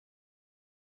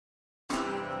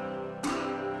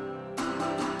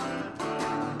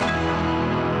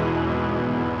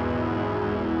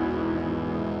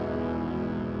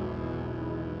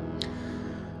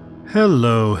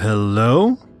Hello,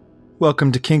 hello.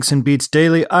 Welcome to Kinks and Beats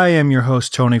Daily. I am your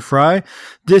host, Tony Fry.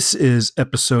 This is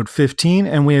episode 15,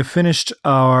 and we have finished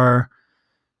our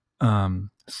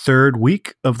third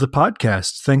week of the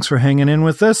podcast. Thanks for hanging in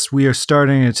with us. We are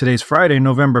starting today's Friday,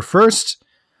 November 1st.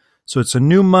 So it's a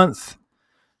new month,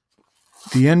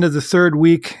 the end of the third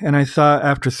week, and I thought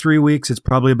after 3 weeks, it's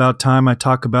probably about time I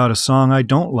talk about a song I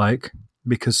don't like,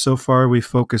 because so far we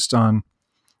focused on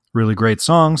really great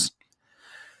songs.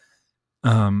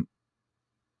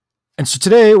 And so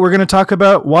today we're going to talk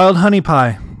about Wild Honey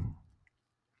Pie,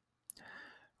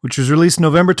 which was released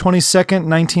November 22nd,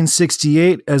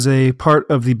 1968 as a part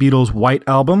of the Beatles' White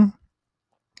Album.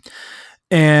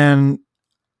 And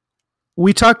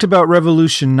we talked about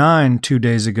Revolution 9 2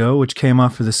 days ago, which came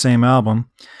off of the same album.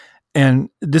 And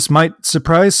this might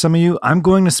surprise some of you. I'm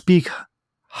going to speak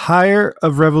higher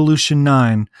of Revolution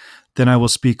 9 than I will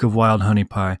speak of Wild Honey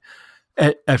Pie.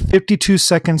 At 52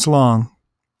 seconds long,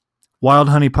 Wild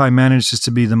Honey Pie manages to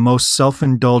be the most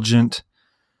self-indulgent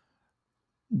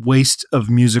waste of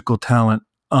musical talent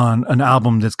on an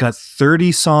album that's got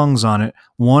 30 songs on it,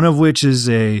 one of which is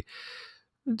a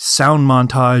sound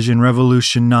montage in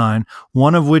Revolution 9,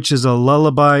 one of which is a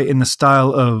lullaby in the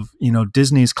style of,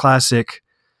 Disney's classic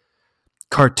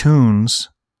cartoons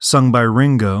sung by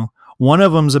Ringo. One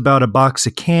of them's about a box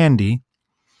of candy.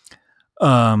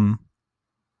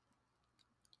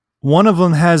 One of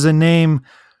them has a name.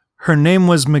 Her name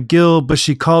was McGill, but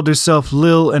she called herself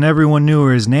Lil, and everyone knew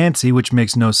her as Nancy, which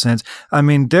makes no sense. I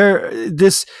mean,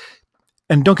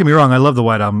 and don't get me wrong, I love the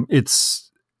White Album.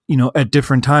 It's, at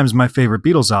different times, my favorite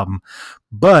Beatles album.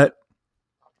 But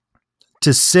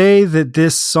to say that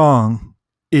this song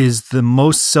is the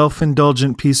most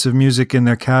self-indulgent piece of music in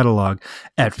their catalog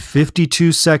at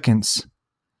 52 seconds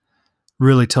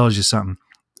really tells you something.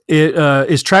 It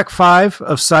is track 5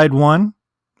 of side 1.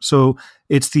 So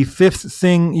it's the 5th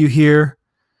thing you hear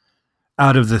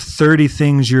out of the 30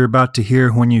 things you're about to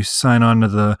hear when you sign on to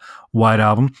the White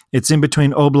Album. It's in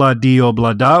between Obla Di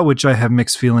Obla Da, which I have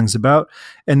mixed feelings about,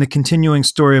 and the continuing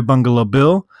story of Bungalow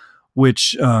Bill,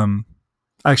 which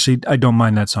actually I don't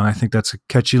mind that song. I think that's a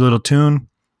catchy little tune.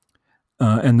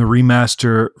 And the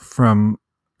remaster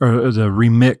or the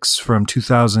remix from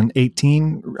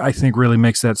 2018, I think really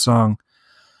makes that song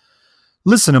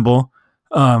listenable.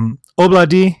 Obla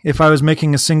Di, if I was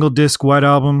making a single disc White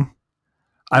Album,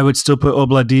 I would still put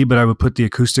Obla Di, but I would put the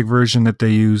acoustic version that they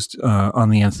used on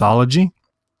the anthology.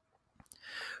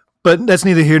 But that's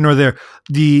neither here nor there.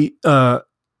 The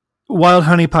Wild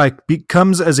Honey Pie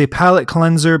comes as a palate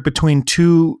cleanser between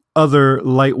two other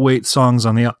lightweight songs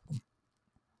on the album.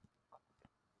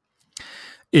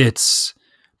 It's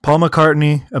Paul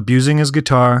McCartney abusing his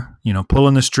guitar,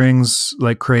 pulling the strings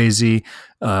like crazy,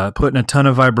 putting a ton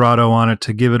of vibrato on it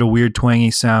to give it a weird twangy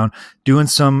sound, doing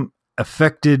some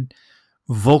affected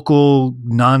vocal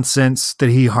nonsense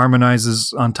that he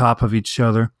harmonizes on top of each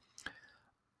other.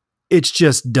 It's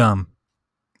just dumb.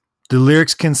 The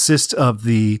lyrics consist of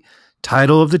the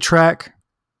title of the track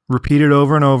repeated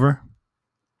over and over.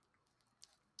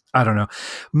 I don't know.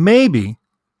 Maybe,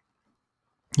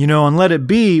 on Let It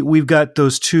Be, we've got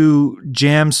those two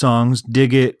jam songs,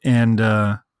 Dig It and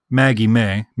Maggie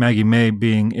May. Maggie May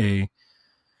being a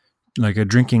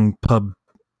drinking pub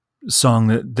song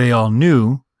that they all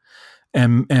knew,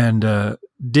 and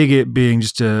Dig It being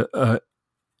just a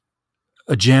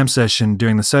jam session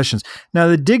during the sessions. Now,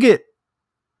 the Dig It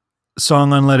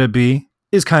song on Let It Be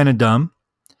is kind of dumb,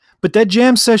 but that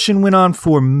jam session went on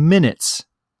for minutes.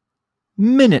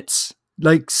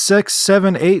 Like 6,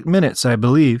 7, 8 minutes, I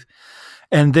believe.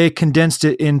 And they condensed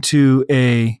it into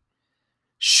a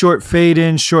short fade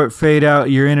in, short fade out.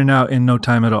 You're in and out in no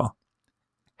time at all.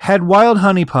 Had Wild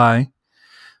Honey Pie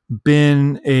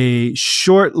been a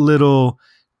short little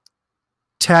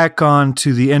tack on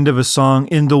to the end of a song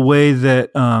in the way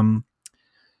that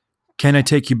Can I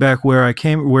Take You Back Where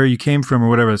You Came From, or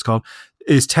whatever it's called,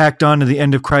 is tacked on to the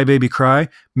end of Cry Baby Cry,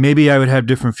 maybe I would have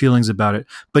different feelings about it.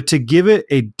 But to give it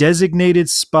a designated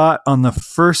spot on the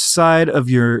first side of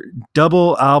your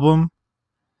double album,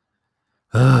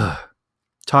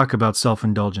 talk about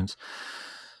self-indulgence.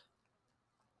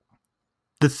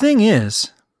 The thing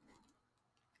is,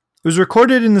 it was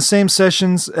recorded in the same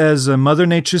sessions as Mother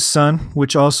Nature's Son,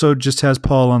 which also just has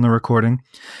Paul on the recording,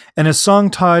 and a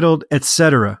song titled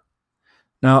Etc.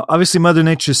 Now, obviously, Mother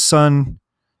Nature's Son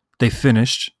they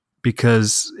finished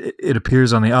because it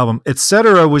appears on the album.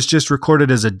 Etc. was just recorded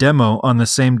as a demo on the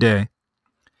same day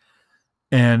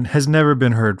and has never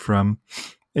been heard from.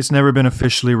 It's never been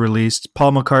officially released.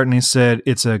 Paul McCartney said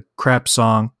it's a crap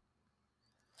song.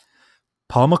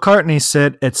 Paul McCartney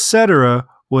said Etc.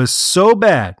 was so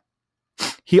bad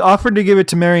He offered to give it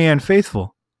to Marianne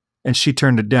Faithfull, and she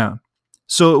turned it down.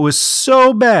 So it was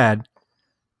so bad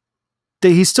that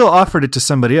he still offered it to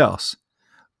somebody else,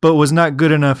 but was not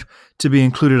good enough to be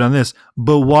included on this.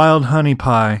 But Wild Honey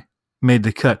Pie made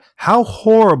the cut. How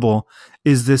horrible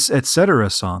is this Etc.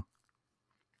 song?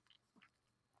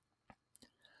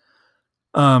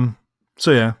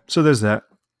 So there's that.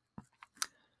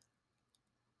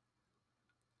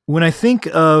 When I think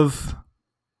of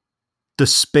the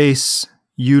space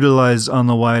utilized on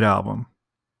the White Album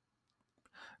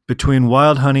between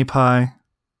Wild Honey Pie,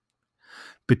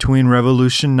 between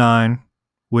Revolution 9,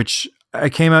 which I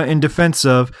came out in defense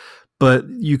of, but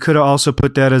you could have also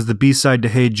put that as the B-side to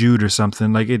Hey Jude or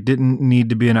something. Like, it didn't need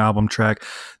to be an album track.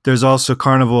 There's also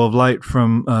Carnival of Light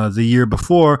from the year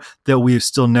before that we've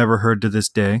still never heard to this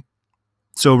day.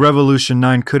 So Revolution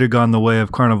 9 could have gone the way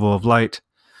of Carnival of Light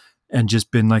and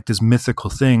just been like this mythical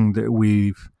thing that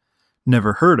we've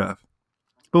never heard of.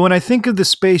 But when I think of the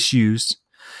space used,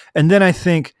 and then I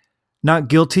think Not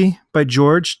Guilty by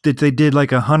George, that they did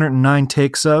like 109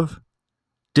 takes of,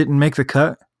 didn't make the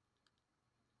cut.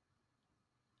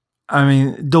 I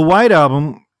mean, the White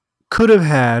Album could have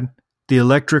had the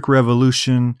Electric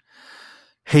Revolution,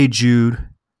 Hey Jude,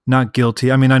 Not Guilty.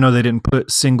 I mean, I know they didn't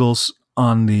put singles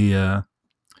on the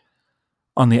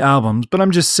albums, but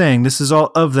I'm just saying this is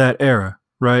all of that era,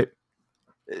 right?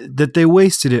 That they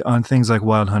wasted it on things like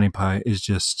Wild Honey Pie is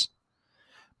just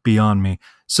beyond me.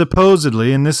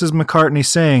 Supposedly, and this is McCartney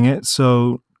saying it,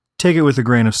 so take it with a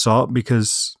grain of salt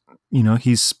because, you know,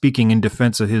 he's speaking in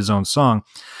defense of his own song.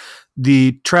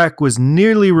 The track was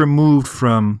nearly removed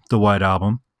from the White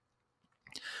Album,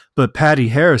 but Patty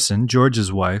Harrison,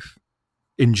 George's wife,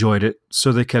 enjoyed it,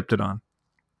 so they kept it on.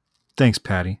 Thanks,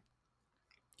 Patty.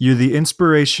 You're the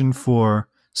inspiration for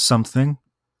Something,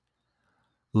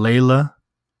 Layla,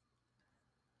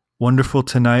 Wonderful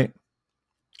Tonight,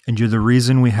 and you're the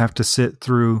reason we have to sit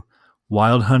through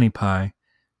Wild Honey Pie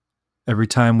every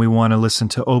time we want to listen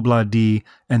to Obla D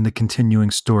and the continuing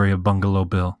story of Bungalow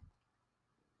Bill.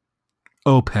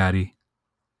 Oh, Patty.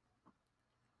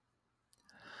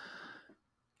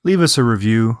 Leave us a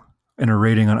review and a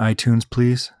rating on iTunes,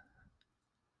 please.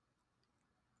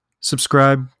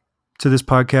 Subscribe to this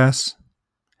podcast.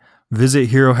 Visit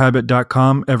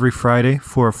herohabit.com every Friday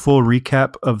for a full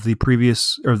recap of the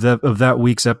previous or of that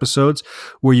week's episodes,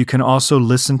 where you can also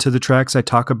listen to the tracks I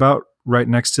talk about right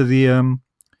next to the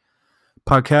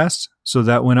podcast. So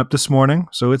that went up this morning,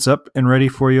 so it's up and ready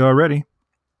for you already.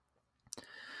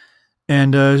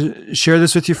 And share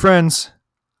this with your friends.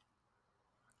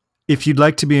 If you'd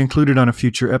like to be included on a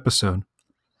future episode,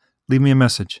 leave me a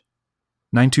message.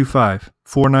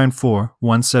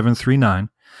 925-494-1739.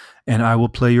 And I will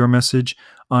play your message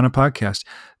on a podcast.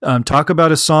 Talk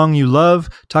about a song you love.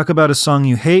 Talk about a song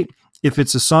you hate. If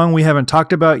it's a song we haven't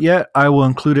talked about yet, I will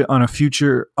include it on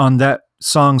that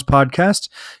song's podcast.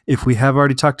 If we have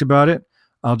already talked about it,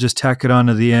 I'll just tack it on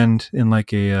to the end in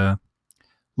like a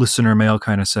listener mail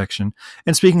kind of section.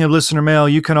 And speaking of listener mail,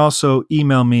 you can also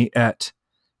email me at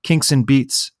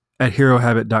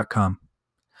kinksandbeats@herohabit.com.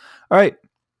 All right.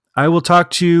 I will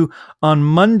talk to you on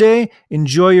Monday.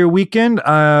 Enjoy your weekend.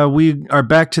 We are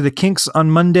back to the Kinks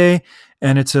on Monday,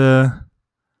 and it's a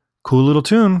cool little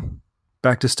tune.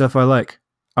 Back to stuff I like.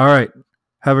 All right.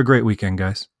 Have a great weekend,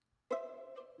 guys.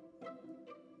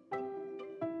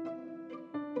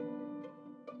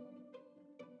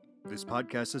 This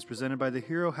podcast is presented by the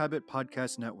Hero Habit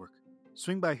Podcast Network.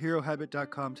 Swing by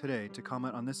herohabit.com today to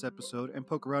comment on this episode and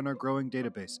poke around our growing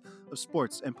database of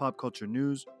sports and pop culture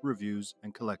news, reviews,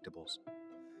 and collectibles.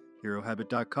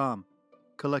 herohabit.com.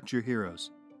 Collect your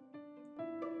heroes.